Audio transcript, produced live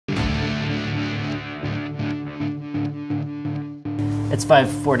It's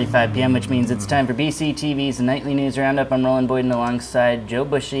 5:45 p.m., which means it's time for BC TV's Nightly News Roundup. I'm Roland Boyden alongside Joe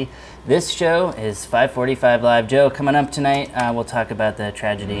Bushy. This show is 5:45 Live. Joe, coming up tonight, we'll talk about the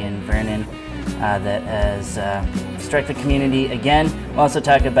tragedy in Vernon that has struck the community again. We'll also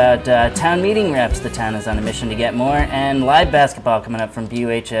talk about town meeting reps. The town is on a mission to get more, and live basketball coming up from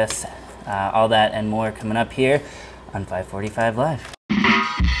BUHS. All that and more coming up here on 5:45 Live.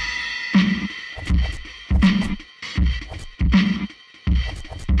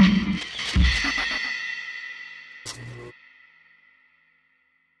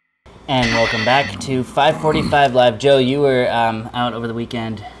 And welcome back to 5:45 Live. Joe, you were out over the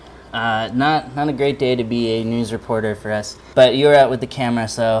weekend. Not a great day to be a news reporter for us, but you were out with the camera,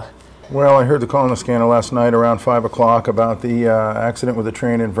 so... Well, I heard the call on the scanner last night around 5 o'clock about the accident with the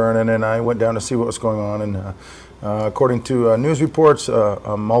train in Vernon, and I went down to see what was going on. And according to news reports,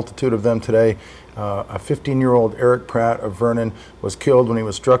 a multitude of them today, a 15-year-old Eric Pratt of Vernon was killed when he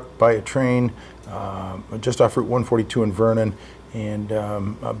was struck by a train just off Route 142 in Vernon, and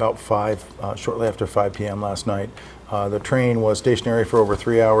about shortly after 5 p.m. last night. The train was stationary for over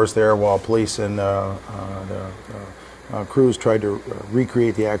 3 hours there while police and the crews tried to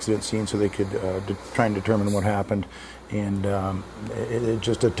recreate the accident scene so they could try and determine what happened. And it's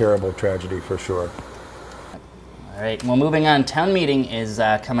just a terrible tragedy for sure. All right, well, moving on, town meeting is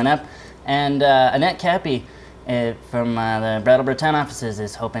coming up, and Annette Cappy from the Brattleboro town offices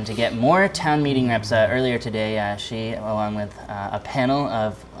is hoping to get more town meeting reps. Earlier today, she, along with a panel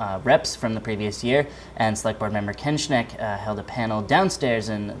of reps from the previous year, and Select Board member Ken Schneck, held a panel downstairs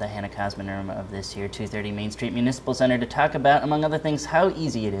in the Hannah Cosman room of this year, 230 Main Street Municipal Center, to talk about, among other things, how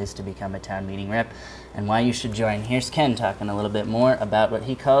easy it is to become a town meeting rep and why you should join. Here's Ken talking a little bit more about what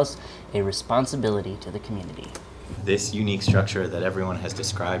he calls a responsibility to the community. This unique structure that everyone has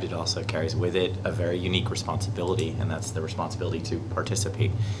described, it also carries with it a very unique responsibility, and that's the responsibility to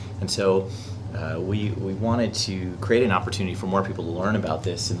participate. And so we wanted to create an opportunity for more people to learn about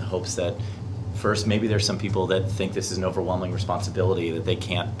this, in the hopes that first, maybe there's some people that think this is an overwhelming responsibility, that they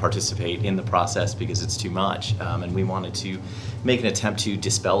can't participate in the process because it's too much. And we wanted to make an attempt to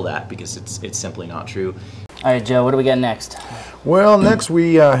dispel that, because it's simply not true. All right, Joe, what do we got next? Well, next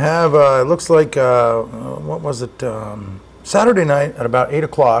we have, it looks like, what was it, Saturday night at about 8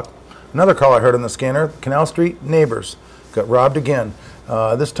 o'clock, another call I heard on the scanner, Canal Street neighbors got robbed again.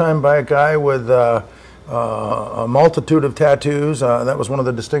 This time by a guy with a multitude of tattoos. That was one of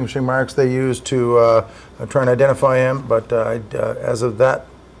the distinguishing marks they used to try and identify him, but as of that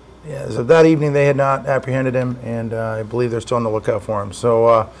evening, they had not apprehended him, and I believe they're still on the lookout for him.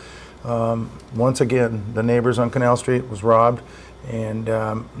 So once again, the neighbors on Canal Street was robbed, and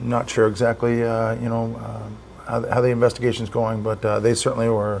not sure exactly how the investigation's going, but they certainly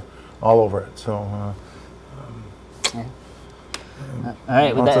were all over it. So yeah. All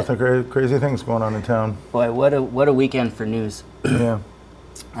right, lots of crazy things going on in town. Boy, what a weekend for news. Yeah.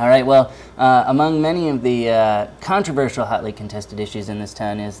 All right, well, among many of the controversial, hotly contested issues in this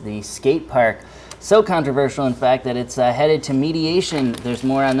town is the skate park. So controversial, in fact, that it's headed to mediation. There's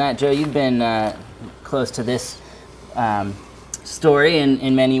more on that. Joe, you've been close to this story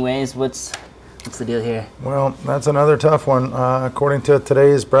in many ways. What's the deal here? Well, that's another tough one. According to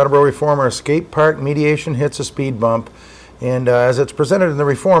today's Brattleboro Reformer, skate park mediation hits a speed bump. And as it's presented in the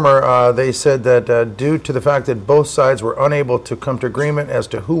Reformer, they said that due to the fact that both sides were unable to come to agreement as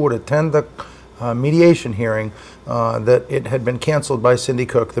to who would attend the mediation hearing, that it had been canceled by Cindy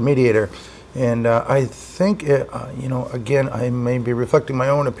Cook, the mediator. And I think, again, I may be reflecting my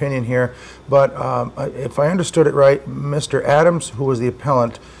own opinion here, but if I understood it right, Mr. Adams, who was the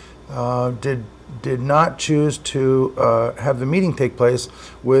appellant, did not choose to have the meeting take place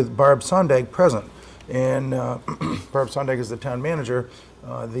with Barb Sondag present. And Barb Sondag is the town manager.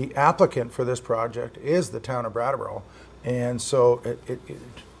 The applicant for this project is the town of Brattleboro. And so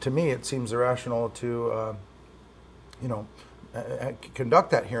to me, it seems irrational to, conduct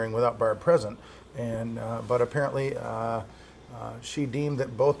that hearing without Barb present. And but apparently she deemed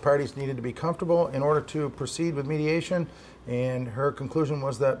that both parties needed to be comfortable in order to proceed with mediation. And her conclusion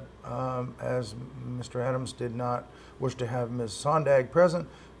was that as Mr. Adams did not wish to have Ms. Sondag present,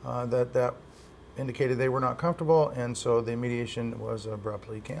 that indicated they were not comfortable, and so the mediation was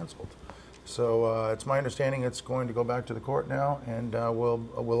abruptly canceled. So it's my understanding it's going to go back to the court now, and we'll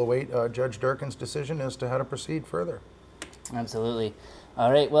await Judge Durkin's decision as to how to proceed further. Absolutely.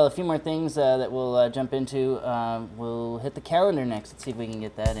 All right, well, a few more things that we'll jump into. We'll hit the calendar next. Let's see if we can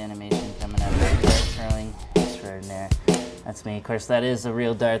get that animation coming up. Curling extraordinaire. That's me. Of course, that is a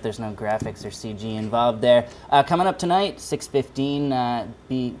real dart. There's no graphics or CG involved there. Coming up tonight, 6:15,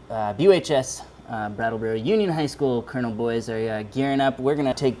 BUHS Brattleboro Union High School Colonel boys are gearing up. We're going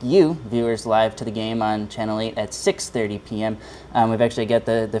to take you, viewers, live to the game on Channel 8 at 6:30 p.m. We've actually got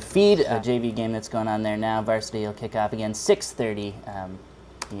the feed, a JV game that's going on there now. Varsity will kick off again 6:30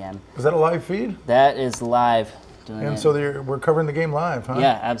 p.m. Is that a live feed? That is live. And so we're covering the game live, huh?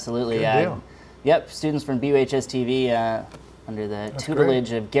 Yeah, absolutely. Good deal. Yep, students from BUHS TV under the That's tutelage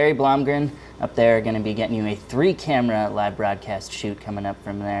great. of Gary Blomgren up there are going to be getting you a 3-camera live broadcast shoot coming up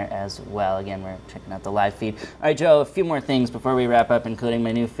from there as well. Again, we're checking out the live feed. All right, Joe, a few more things before we wrap up, including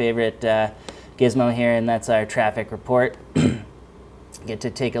my new favorite gizmo here, and that's our traffic report. Get to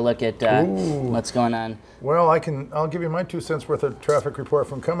take a look at what's going on. Well, I'll give you my 2 cents worth of traffic report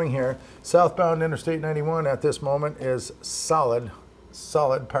from coming here. Southbound Interstate 91 at this moment is solid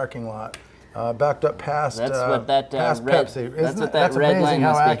parking lot. Backed up past past Pepsi. That's amazing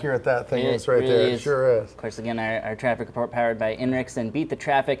how accurate that thing is right there. It sure is. Of course, again, our traffic report powered by INRIX and Beat the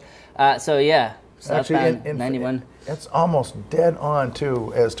Traffic. So yeah, southbound 91. It's almost dead on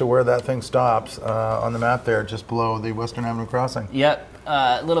too as to where that thing stops on the map there, just below the Western Avenue crossing. Yep.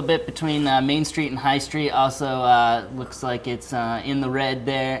 A little bit between Main Street and High Street. Also looks like it's in the red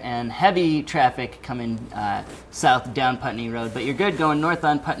there, and heavy traffic coming south down Putney Road. But you're good going north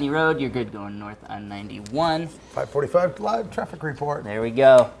on Putney Road. You're good going north on 91. 545 live traffic report. There we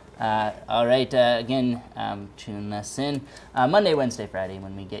go. All right, again, tune this in Monday, Wednesday, Friday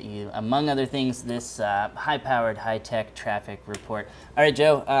when we get you, among other things, this high-powered, high-tech traffic report. All right,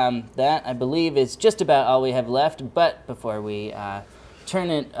 Joe, that, I believe, is just about all we have left. But before we turn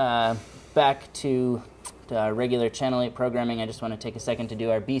it back to our regular Channel 8 programming, I just want to take a second to do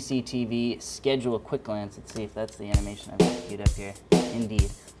our BCTV schedule quick glance. Let's see if that's the animation I've queued up here. Indeed.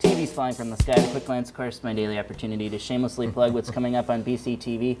 TV's flying from the sky. The quick glance, of course, my daily opportunity to shamelessly plug what's coming up on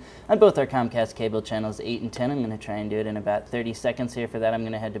BCTV on both our Comcast cable channels 8 and 10. I'm going to try and do it in about 30 seconds here. For that, I'm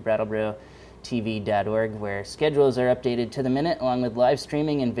going to head to BrattleboroTV.org, where schedules are updated to the minute, along with live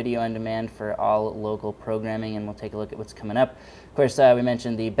streaming and video on demand for all local programming, and we'll take a look at what's coming up. Of course, we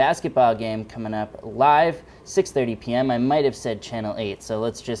mentioned the basketball game coming up live, 6:30 p.m. I might have said Channel 8, so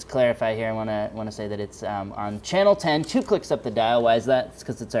let's just clarify here. I want to say that it's on Channel 10, 2 clicks up the dial. Why is that? It's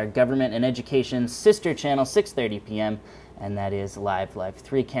because it's our government and education sister channel, 6:30 p.m., and that is live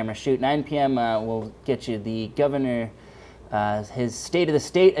 3-camera shoot. 9 p.m. We'll get you the governor, his State of the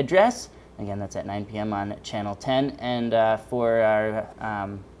State address. Again, that's at 9 p.m. on Channel 10. And for our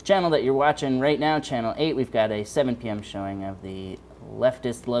channel that you're watching right now, Channel 8, we've got a 7 p.m. showing of the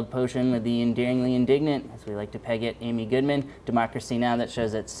leftist love potion with the endearingly indignant, as we like to peg it, Amy Goodman. Democracy Now! That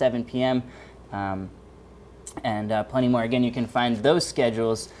shows at 7 p.m. And plenty more. Again, you can find those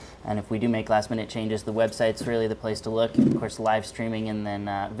schedules, and if we do make last-minute changes, the website's really the place to look. Of course, live streaming and then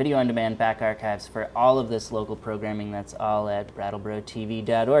video-on-demand back archives for all of this local programming. That's all at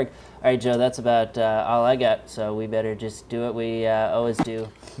BrattleboroTV.org. All right, Joe, that's about all I got, so we better just do what we always do.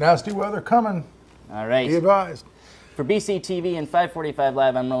 Nasty weather coming. All right. Be advised. For BCTV and 545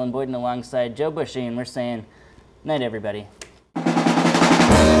 Live, I'm Roland Boyden alongside Joe Bushy, and we're saying night, everybody.